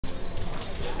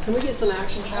Can we get some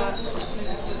action shots?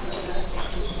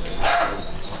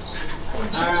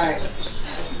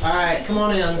 All right, come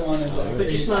on in. Put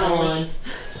your smile on.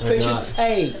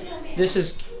 Hey, this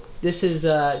is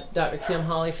Dr. Kim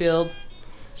Hollyfield.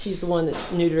 She's the one that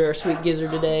neutered our sweet gizzard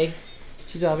today.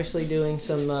 She's obviously doing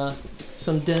some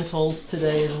dentals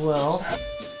today as well.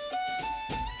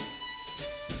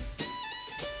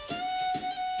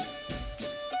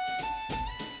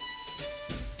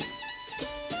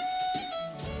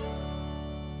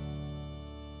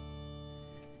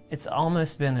 It's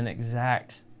almost been an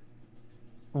exact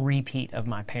repeat of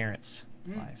my parents'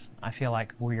 life. I feel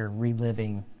like we're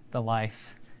reliving the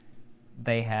life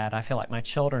they had. I feel like my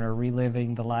children are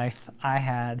reliving the life I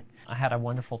had. I had a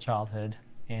wonderful childhood,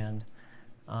 and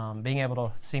being able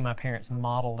to see my parents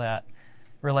model that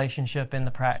relationship in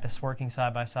the practice, working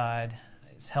side by side,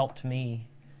 it's helped me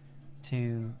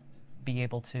to be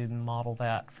able to model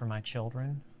that for my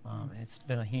children. It's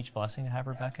been a huge blessing to have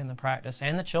Rebecca in the practice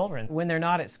and the children. When they're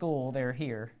not at school, they're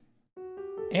here.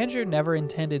 Andrew never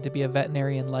intended to be a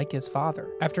veterinarian like his father.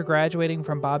 After graduating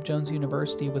from Bob Jones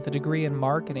University with a degree in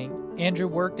marketing, Andrew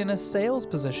worked in a sales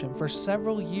position for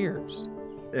several years.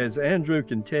 As Andrew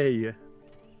can tell you,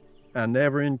 I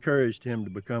never encouraged him to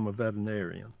become a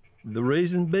veterinarian. The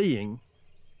reason being,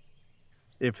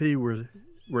 if he were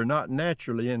not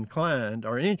naturally inclined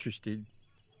or interested,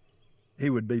 he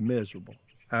would be miserable.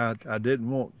 I didn't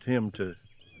want him to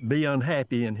be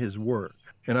unhappy in his work,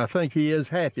 and I think he is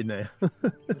happy now.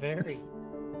 Very.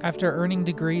 After earning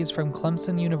degrees from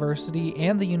Clemson University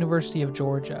and the University of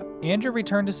Georgia, Andrew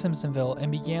returned to Simpsonville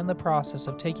and began the process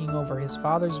of taking over his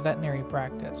father's veterinary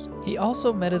practice. He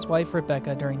also met his wife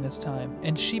Rebecca during this time,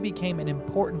 and she became an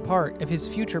important part of his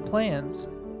future plans.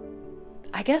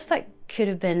 I guess that could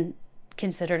have been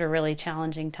considered a really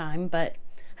challenging time, but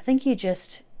I think you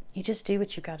just do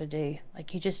what you got to do.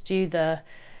 Like, you just do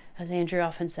as Andrew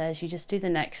often says, you just do the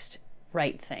next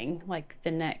right thing, like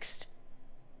the next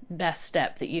best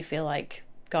step that you feel like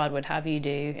God would have you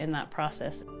do in that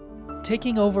process.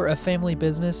 Taking over a family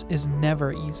business is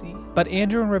never easy, but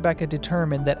Andrew and Rebecca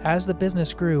determined that as the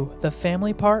business grew, the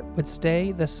family part would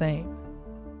stay the same.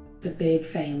 It's a big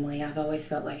family. I've always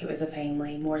felt like it was a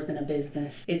family more than a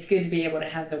business. It's good to be able to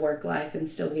have the work life and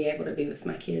still be able to be with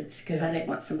my kids, because I didn't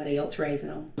want somebody else raising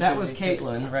them. That was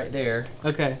Caitlin right there.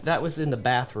 Okay. That was in the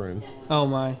bathroom. Oh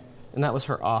my. And that was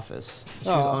her office. She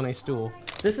was on a stool.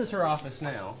 This is her office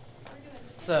now.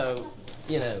 So,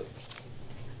 you know,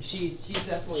 she's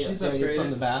definitely upgraded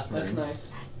from the bathroom. That's nice.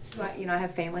 You know, I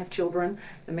have family, I have children,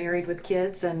 they're married with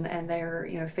kids, and they're,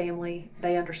 you know, family,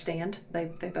 they understand. They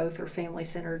both are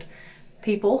family-centered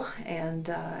people, and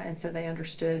so they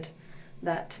understood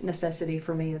that necessity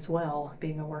for me as well,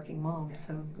 being a working mom.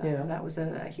 So that was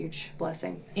a huge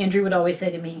blessing. Andrew would always say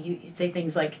to me, he'd say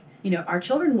things like, you know, our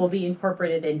children will be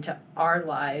incorporated into our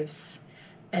lives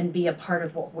and be a part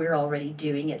of what we're already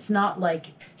doing. It's not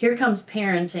like, here comes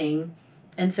parenting,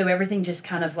 and so everything just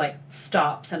kind of like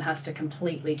stops and has to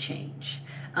completely change.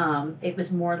 It was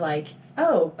more like,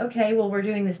 oh, okay, well, we're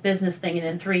doing this business thing, and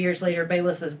then 3 years later,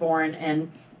 Bayless is born,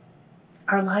 and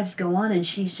our lives go on, and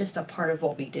she's just a part of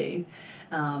what we do.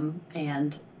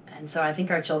 And so I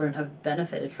think our children have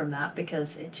benefited from that,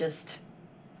 because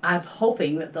I'm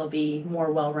hoping that they'll be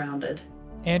more well-rounded.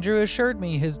 Andrew assured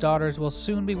me his daughters will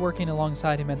soon be working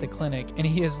alongside him at the clinic, and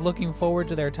he is looking forward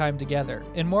to their time together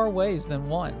in more ways than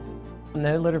one.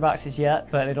 No litter boxes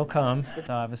yet, but it'll come.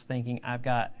 So I was thinking I've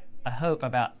got, I hope,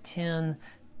 about 10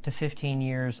 to 15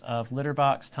 years of litter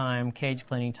box time, cage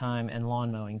cleaning time, and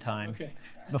lawn mowing time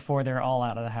before they're all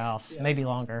out of the house. Yeah. Maybe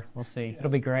longer. We'll see.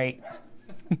 It'll be great.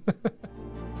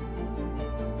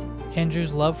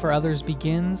 Andrew's love for others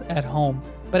begins at home,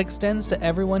 but extends to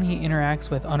everyone he interacts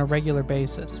with on a regular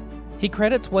basis. He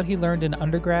credits what he learned in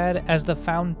undergrad as the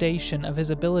foundation of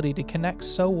his ability to connect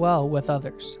so well with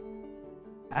others.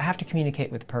 I have to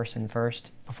communicate with the person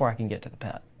first before I can get to the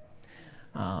pet.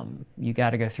 You got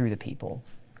to go through the people.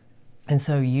 And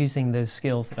so using those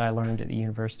skills that I learned at the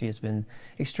university has been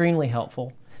extremely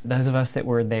helpful. Those of us that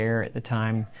were there at the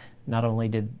time, not only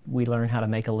did we learn how to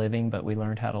make a living, but we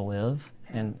learned how to live.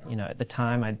 And, you know, at the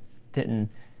time I didn't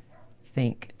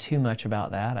think too much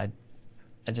about that.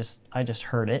 I just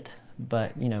heard it.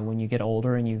 But, you know, when you get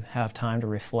older and you have time to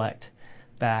reflect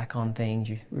back on things,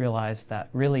 you realize that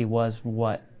really was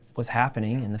what was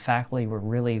happening, and the faculty were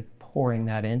really pouring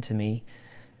that into me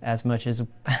as much as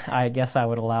I guess I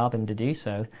would allow them to do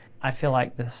so. I feel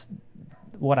like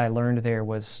what I learned there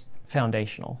was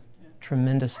foundational,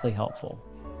 tremendously helpful.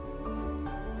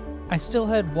 I still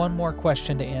had one more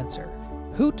question to answer.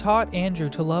 Who taught Andrew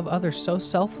to love others so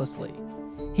selflessly?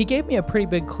 He gave me a pretty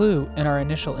big clue in our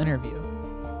initial interview.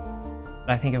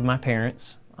 I think of my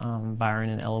parents, Byron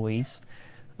and Eloise.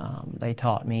 They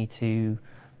taught me to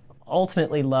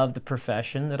ultimately love the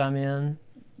profession that I'm in,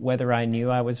 whether I knew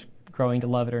I was growing to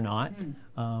love it or not.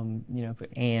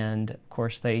 And of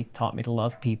course they taught me to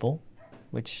love people,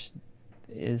 which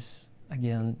is,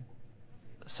 again,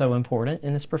 so important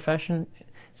in this profession. It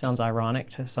sounds ironic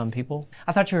to some people.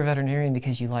 I thought you were a veterinarian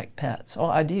because you like pets. Oh,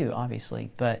 I do,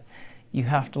 obviously, but you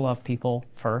have to love people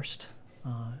first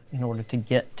in order to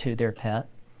get to their pet.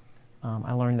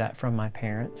 I learned that from my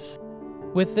parents.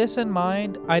 With this in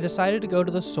mind, I decided to go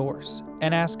to the source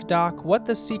and ask Doc what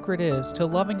the secret is to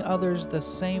loving others the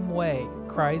same way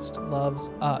Christ loves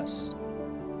us.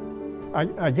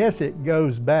 I guess it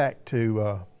goes back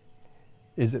to,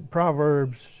 is it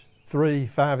Proverbs 3,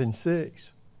 5, and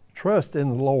 6? Trust in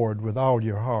the Lord with all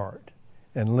your heart,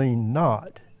 and lean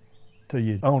not to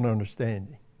your own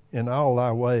understanding. In all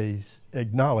thy ways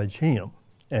acknowledge Him,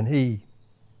 and He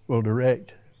will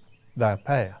direct thy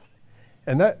path.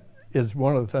 And that is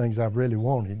one of the things I've really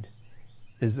wanted,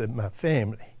 is that my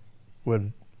family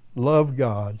would love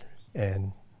God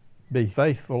and be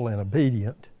faithful and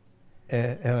obedient.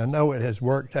 And I know it has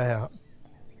worked out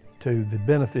to the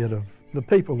benefit of the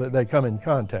people that they come in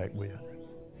contact with.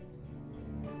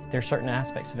 There are certain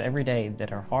aspects of every day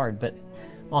that are hard, but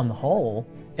on the whole,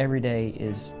 every day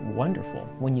is wonderful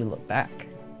when you look back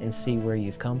and see where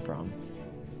you've come from.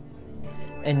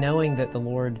 And knowing that the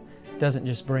Lord doesn't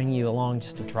just bring you along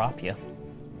just to drop you.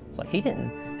 It's like He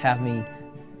didn't have me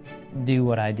do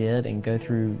what I did and go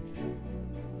through,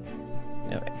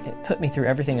 put me through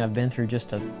everything I've been through just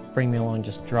to bring me along,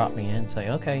 just drop me in and say,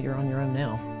 okay, you're on your own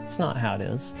now. It's not how it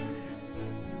is.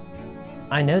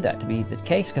 I know that to be the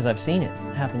case because I've seen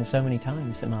it happen so many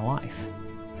times in my life.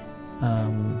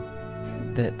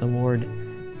 That the Lord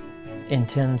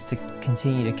intends to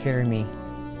continue to carry me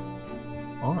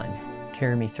on,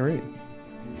 carry me through.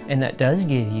 And that does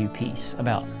give you peace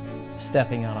about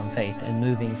stepping out on faith and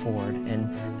moving forward and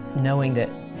knowing that,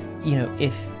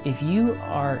 if you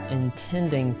are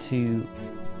intending to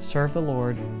serve the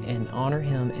Lord and honor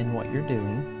Him in what you're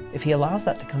doing, if He allows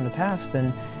that to come to pass,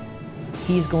 then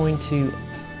He's going to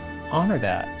honor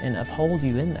that and uphold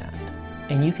you in that.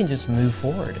 And you can just move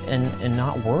forward and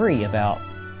not worry about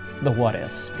the what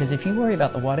ifs. Because if you worry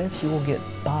about the what ifs, you will get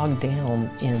bogged down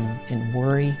in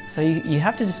worry. So you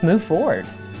have to just move forward,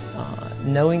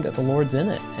 knowing that the Lord's in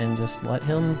it, and just let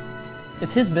Him,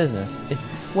 it's His business. It's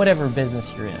whatever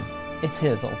business you're in, it's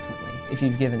His ultimately, if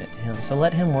you've given it to Him. So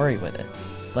let Him worry with it.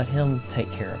 Let Him take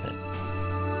care of it.